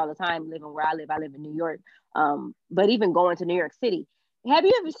I see it all the time living where I live. I live in New York, but even going to New York City, have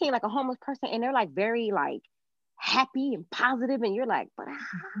you ever seen like a homeless person and they're like very like happy and positive, and you're like, but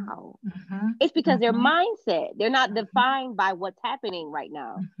how? It's because their mindset, they're not defined by what's happening right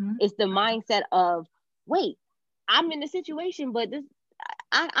now. It's the mindset of, wait, I'm in a situation, but this,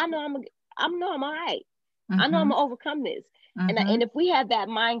 I know I'm all right. I know I'm gonna overcome this. And if we have that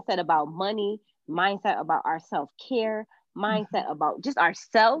mindset about money, mindset about our self-care, mindset about just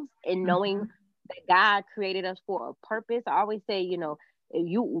ourselves, and knowing that God created us for a purpose. I always say, you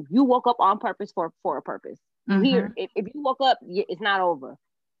woke up on purpose for a purpose. Here, if you woke up, it's not over.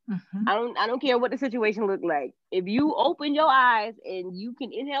 I don't care what the situation looked like. If you open your eyes and you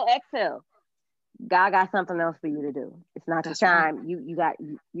can inhale, exhale, God got something else for you to do. It's not the time. Right.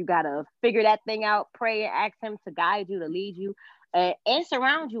 You gotta figure that thing out. Pray and ask Him to guide you, to lead you, and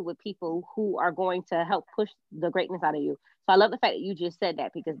surround you with people who are going to help push the greatness out of you. So I love the fact that you just said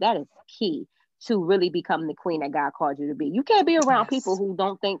that, because that is key to really become the queen that God called you to be. You can't be around people who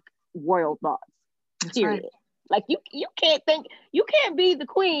don't think royal thoughts. Period. Right. Like you can't be the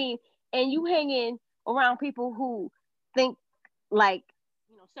queen and you hanging around people who think like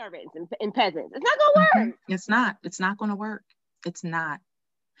servants and peasants. It's not gonna work. It's not gonna work. It's not.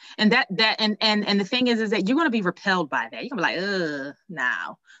 And the thing is that you're gonna be repelled by that. You're gonna be like,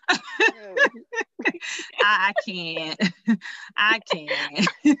 no. I can't. I can't.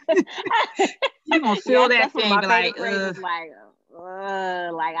 You gonna feel Yes, that that's one of thing, my be favorite like, phrases.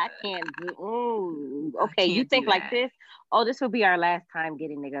 Like I can't do. I Okay, you can't do think like that. this? Oh, this will be our last time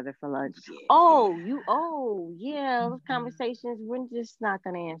getting together for lunch. Yeah. Oh, you. Oh, yeah. Those Mhm. conversations. We're just not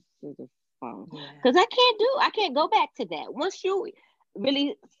gonna answer the phone Yeah. because I can't do. I can't go back to that. Once you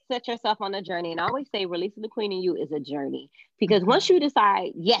really set yourself on a journey, and I always say, releasing the queen in you is a journey because once Mhm. you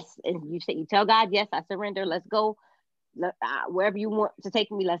decide yes, and you say you tell God yes, I surrender. Let's go wherever you want to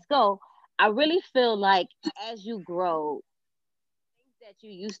take me, let's go. I really feel like as you grow, things that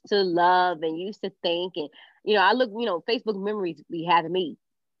you used to love and used to think, and I look, Facebook memories be having me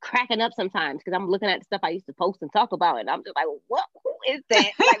cracking up sometimes because I'm looking at the stuff I used to post and talk about, and I'm just like, what? Who is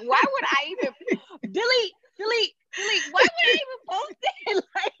that? Like, why would I even delete, delete, delete? Why would I even post it?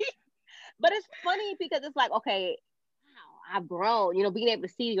 Like, but it's funny because it's like, okay, wow, I've grown, being able to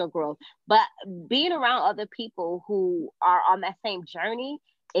see your growth, but being around other people who are on that same journey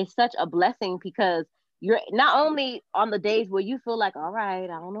is such a blessing because you're not only on the days where you feel like, all right,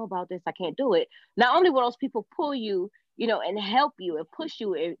 I don't know about this, I can't do it. Not only will those people pull you, and help you and push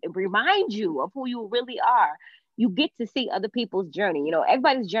you and remind you of who you really are. You get to see other people's journey.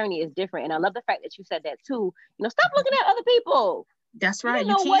 Everybody's journey is different. And I love the fact that you said that too. Stop looking at other people. That's You right. don't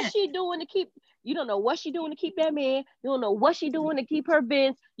You know what can't. she doing to keep. You don't know what she doing to keep that man. You don't know what she doing to keep her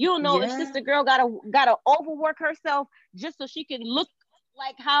biz. You don't know if Yeah. sister girl gotta overwork herself just so she can look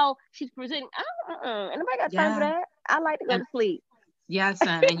like how she's presenting. Anybody got time for Yeah. that? I like to go And to sleep. yes,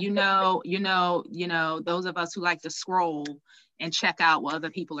 and those of us who like to scroll and check out what other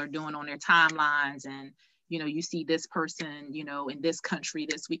people are doing on their timelines, and you see this person, in this country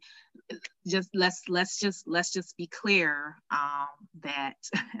this week. Just let's just be clear, that,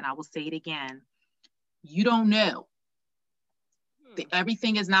 and I will say it again, you don't know. Hmm.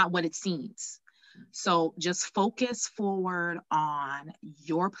 Everything is not what it seems. So just focus forward on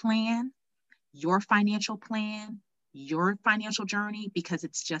your plan, your financial plan, your financial journey, because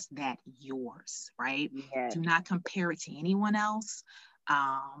it's just that yours, right? Yes. Do not compare it to anyone else.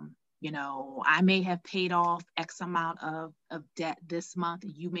 I may have paid off X amount of debt this month.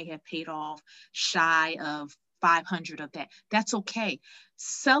 You may have paid off shy of 500 of that. That's okay.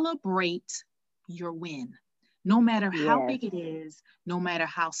 Celebrate your win. No matter how Yes. big it is, no matter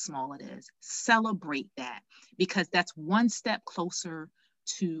how small it is, celebrate that, because that's one step closer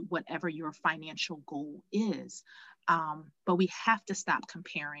to whatever your financial goal is. But we have to stop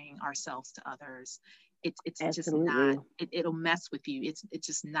comparing ourselves to others. It's just not. Absolutely. It'll mess with you. It's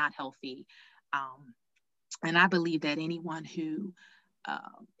just not healthy. Um, and I believe that anyone who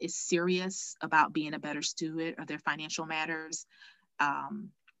is serious about being a better steward of their financial matters, um,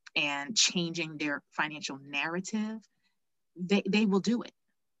 and changing their financial narrative, they will do it.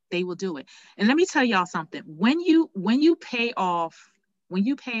 They will do it. And let me tell y'all something. When you pay off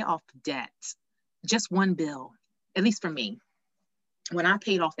debt, just one bill, at least for me, when I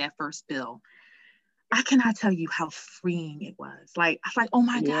paid off that first bill, I cannot tell you how freeing it was. Like, I was like, oh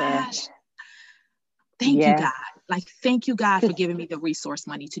my Yeah. gosh, thank you, Yeah. God. Like, thank you, God, for giving me the resource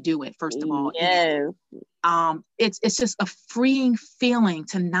money to do it, first of all. And Yes. it's just a freeing feeling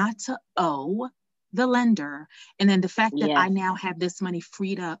to not to owe the lender, and then the fact that I Yes. now have this money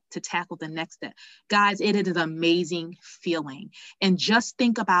freed up to tackle the next step. Guys, it is an amazing feeling. And just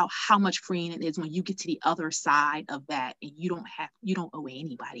think about how much freeing it is when you get to the other side of that, and you don't owe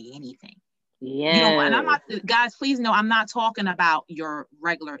anybody anything. You don't, and I'm Yes. not, guys, please know, I'm not talking about your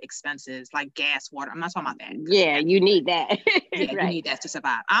regular expenses like gas, water. I'm not talking about that, because Yeah. You need that. yeah, you Right. need that to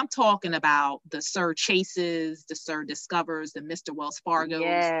survive. I'm talking about the Sir Chases, the Sir Discovers, the Mr. Wells Fargos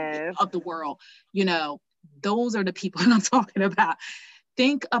Yes. of the world. You know, those are the people that I'm talking about.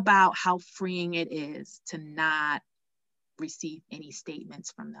 Think about how freeing it is to not receive any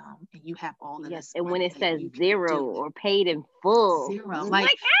statements from them, and you have all of Yes. this And when money it that says you can zero do. or paid in full, Zero. Like,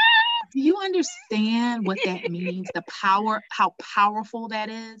 like, do you understand what that means? The power, how powerful that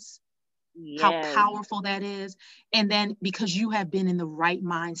is? How yes. powerful that is. And then because you have been in the right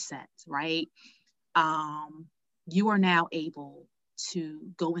mindset, right? Um, you are now able to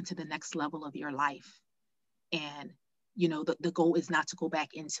go into the next level of your life. And, the goal is not to go back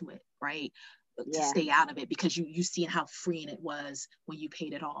into it, right? To Yeah. stay out of it, because you see how freeing it was when you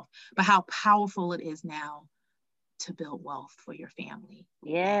paid it off, but how powerful it is now to build wealth for your family.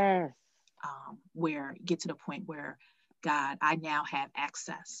 And Yes. where get to the point where, God, I now have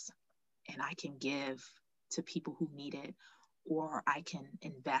access, and I can give to people who need it, or I can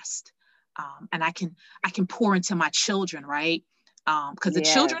invest, and I can pour into my children, right? because the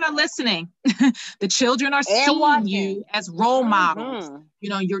children are listening. The children are and seeing watching you as role models. You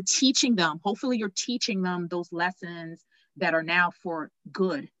know, you're teaching them. Hopefully you're teaching them those lessons that are now for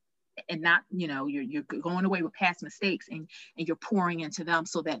good, and not, you know, you're going away with past mistakes, and you're pouring into them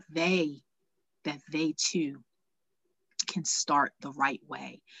so that they too can start the right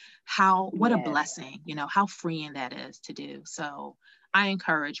way. What a blessing, you know, how freeing that is to do. So I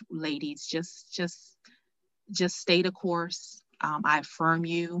encourage ladies, just stay the course. I affirm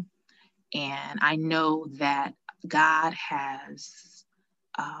you, and I know that God has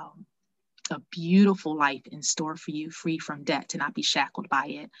a beautiful life in store for you, free from debt, to not be shackled by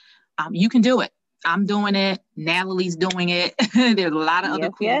it. You can do it. I'm doing it. Natalie's doing it. There's a lot of other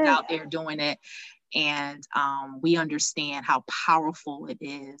queens out there doing it. And we understand how powerful it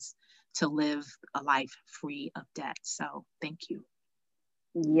is to live a life free of debt. So thank you.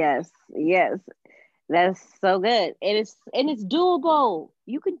 Yes. That's so good. It's doable.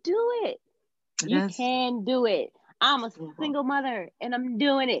 You can do it. You can do it. I'm a single mother and I'm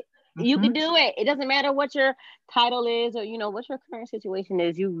doing it. You can do it. It doesn't matter what your title is, or, you know, what your current situation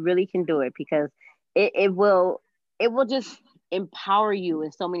is. You really can do it, because it will just empower you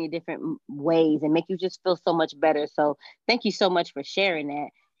in so many different ways and make you just feel so much better. So thank you so much for sharing that.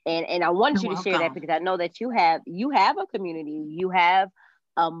 And I want you to share that, because I know that you have a community, you have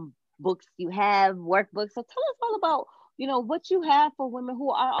books, you have workbooks. So tell us all about, you know, what you have for women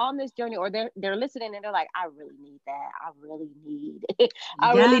who are on this journey, or they're listening and they're like, I really need that. I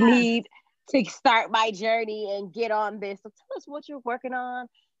really need to start my journey and get on this. So tell us what you're working on.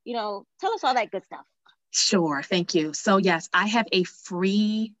 You know, tell us all that good stuff. Sure. Thank you. So yes, I have a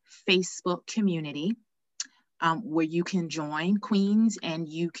free Facebook community where you can join, queens, and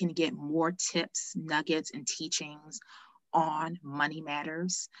you can get more tips, nuggets, and teachings on money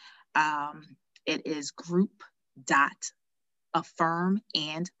matters. It is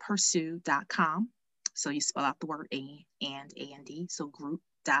group.affirmandpursue.com. So you spell out the word A&D. So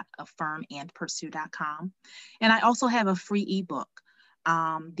group.affirmandpursue.com. And I also have a free ebook.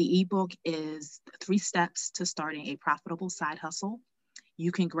 The ebook is 3 steps to starting a profitable side hustle.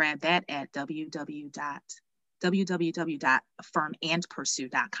 You can grab that at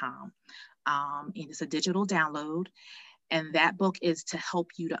www.affirmandpursue.com. And it's a digital download. And that book is to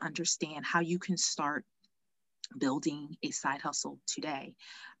help you to understand how you can start building a side hustle today.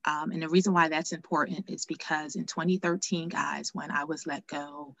 And the reason why that's important is because in 2013, guys, when I was let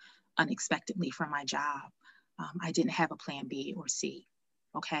go unexpectedly from my job, I didn't have a plan B or C.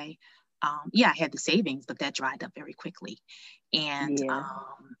 Okay. I had the savings, but that dried up very quickly. And,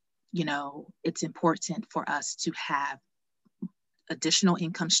 you know, it's important for us to have additional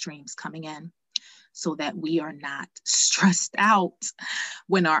income streams coming in, so that we are not stressed out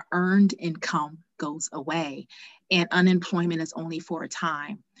when our earned income goes away. And unemployment is only for a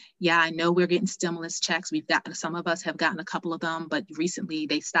time. Yeah, I know we're getting stimulus checks. Some of us have gotten a couple of them, but recently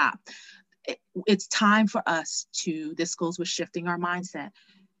they stopped. It's time for us to, this goes with shifting our mindset.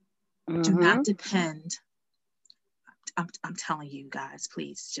 Do not depend. I'm telling you guys,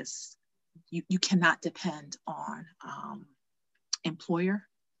 please, just, you cannot depend on employer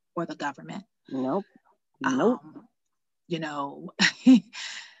or the government. Nope. You know,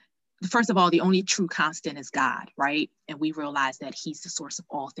 first of all, the only true constant is God, right? And we realize that He's the source of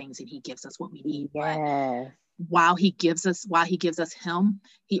all things, and He gives us what we need. Yes. But while He gives us Him,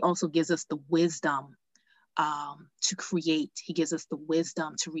 He also gives us the wisdom to create. He gives us the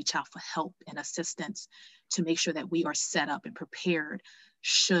wisdom to reach out for help and assistance, to make sure that we are set up and prepared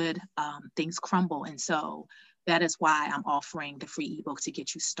should things crumble. And so that is why I'm offering the free ebook to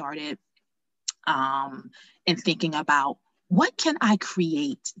get you started and thinking about, what can I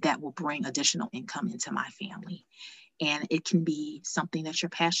create that will bring additional income into my family? And it can be something that you're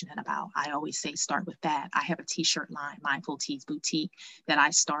passionate about. I always say, start with that. I have a t-shirt line, Mindful Tees Boutique, that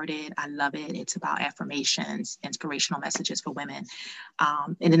I started. I love it. It's about affirmations, inspirational messages for women.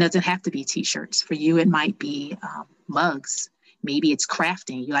 And it doesn't have to be t-shirts. For you, it might be mugs. Maybe it's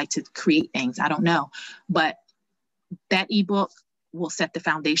crafting. You like to create things. I don't know. But that ebook will set the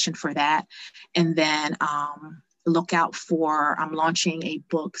foundation for that. And then look out for, I'm launching a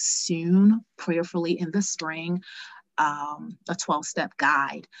book soon, prayerfully in the spring, a 12-step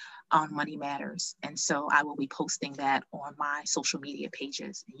guide on money matters. And so I will be posting that on my social media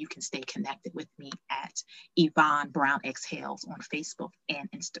pages. And you can stay connected with me at Yvonne Brown Exhales on Facebook and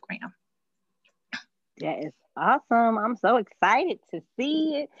Instagram. That is awesome. I'm so excited to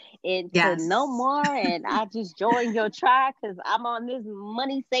see it and to know more. And I just joined your tribe because I'm on this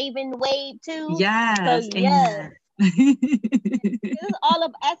money saving wave too. Yes. So yes. It's all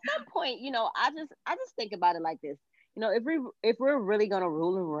of, at some point, you know, I just think about it like this. if we're really gonna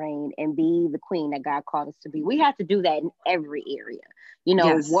rule and reign and be the queen that God called us to be, we have to do that in every area.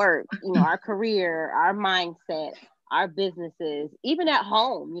 Yes. Work, our career, our mindset, our businesses, even at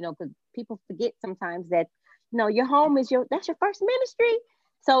home. Because people forget sometimes that your home is that's your first ministry.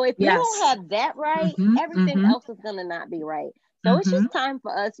 So if you don't Yes. have that right, Mm-hmm. everything Mm-hmm. else is gonna not be right. So it's Mm-hmm. just time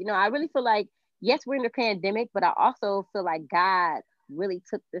for us. I really feel like yes, we're in the pandemic, but I also feel like God really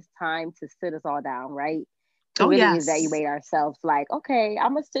took this time to sit us all down, right? To Oh, really yes. evaluate ourselves. Like, okay,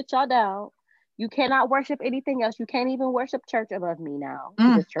 I'm gonna sit y'all down. You cannot worship anything else. You can't even worship church above me now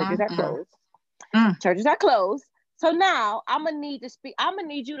Mm, because churches mm, are mm, closed. mm. Churches are closed. So now I'm gonna need to speak. I'm gonna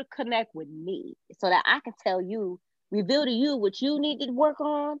need you to connect with me so that I can tell you, reveal to you what you need to work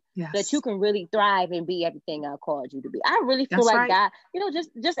on, so that you Yes. can really thrive and be everything I called you to be. I really feel That's like right. God,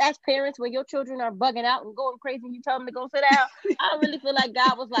 just as parents, when your children are bugging out and going crazy, and you tell them to go sit down. I really feel like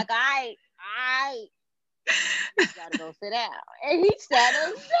God was like, I gotta go sit down. And he sat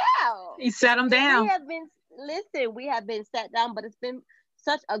us down. He sat him And down. we have been sat down, but it's been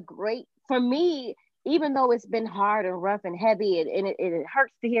such a great, for me, even though it's been hard and rough and heavy, and it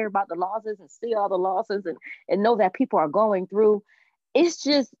hurts to hear about the losses and see all the losses and know that people are going through. It's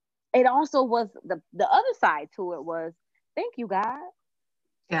just, it also was the other side to it was, thank you, God.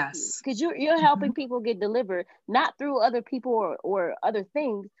 Thank you. Yes. Because you're Mm-hmm. helping people get delivered, not through other people or other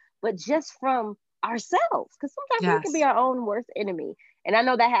things, but just from ourselves. Because sometimes we can be Yes. our own worst enemy. And I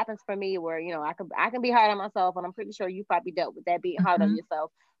know that happens for me where, I can be hard on myself, and I'm pretty sure you probably dealt with that, being hard on Mm-hmm.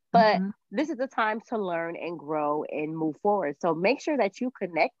 yourself. But Mm-hmm. this is the time to learn and grow and move forward. So make sure that you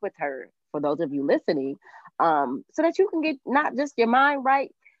connect with her, for those of you listening, so that you can get not just your mind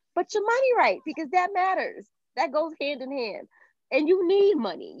right, but your money right, because that matters. That goes hand in hand, and you need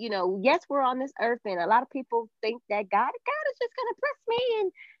money. Yes, we're on this earth, and a lot of people think that God is just gonna bless me,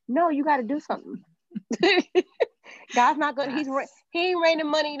 and no, you got to do something. God's not gonna. Yes. He ain't raining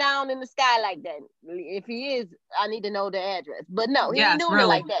money down in the sky like that. If he is, I need to know the address. But no, he ain't Yes, doing it really.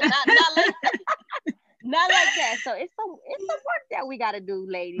 like that. Not like that. So it's some work that we got to do,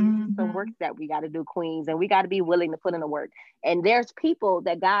 ladies. It's some work Mm-hmm. that we got to do, queens, and we got to be willing to put in the work. And there's people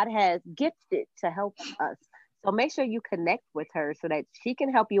that God has gifted to help us. So make sure you connect with her so that she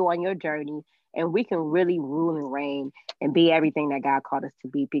can help you on your journey, and we can really rule and reign and be everything that God called us to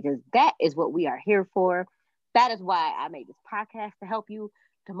be, because that is what we are here for. That is why I made this podcast, to help you,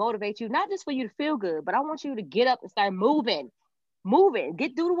 to motivate you, not just for you to feel good, but I want you to get up and start moving,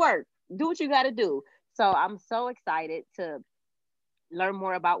 get through the work, do what you got to do. So I'm so excited to learn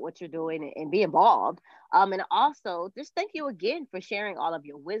more about what you're doing, and be involved. And also, just thank you again for sharing all of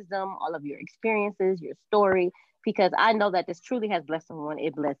your wisdom, all of your experiences, your story, because I know that this truly has blessed someone.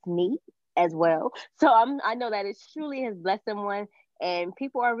 It blessed me as well. So I know that it truly has blessed someone, and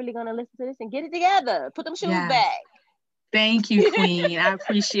people are really going to listen to this and get it together. Put them shoes Yes. back. Thank you, Queen. I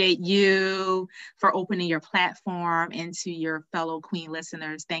appreciate you for opening your platform and to your fellow Queen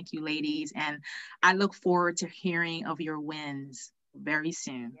listeners. Thank you, ladies. And I look forward to hearing of your wins very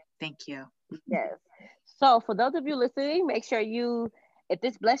soon. Thank you. Yes. So for those of you listening, make sure if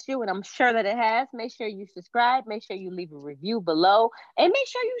this blessed you, and I'm sure that it has, make sure you subscribe, make sure you leave a review below, and make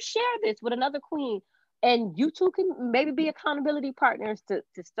sure you share this with another queen. And you two can maybe be accountability partners to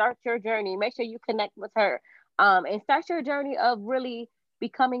start your journey. Make sure you connect with her, and start your journey of really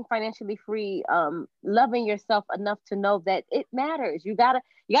becoming financially free, loving yourself enough to know that it matters. You gotta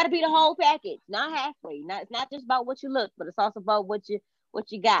be the whole package, not halfway. Not It's not just about what you look, but it's also about what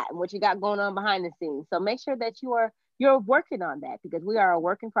you got and what you got going on behind the scenes. So make sure that you're working on that, because we are a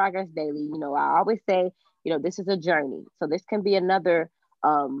work in progress daily. I always say, this is a journey. So this can be another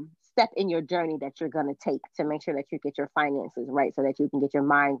step in your journey that you're going to take to make sure that you get your finances right, so that you can get your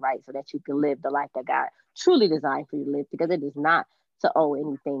mind right, so that you can live the life that God truly designed for you to live, because it is not to owe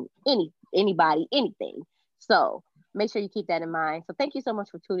anybody anything. So make sure you keep that in mind. So thank you so much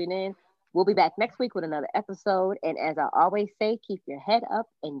for tuning in. We'll be back next week with another episode. And as I always say, keep your head up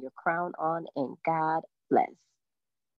and your crown on, and God bless.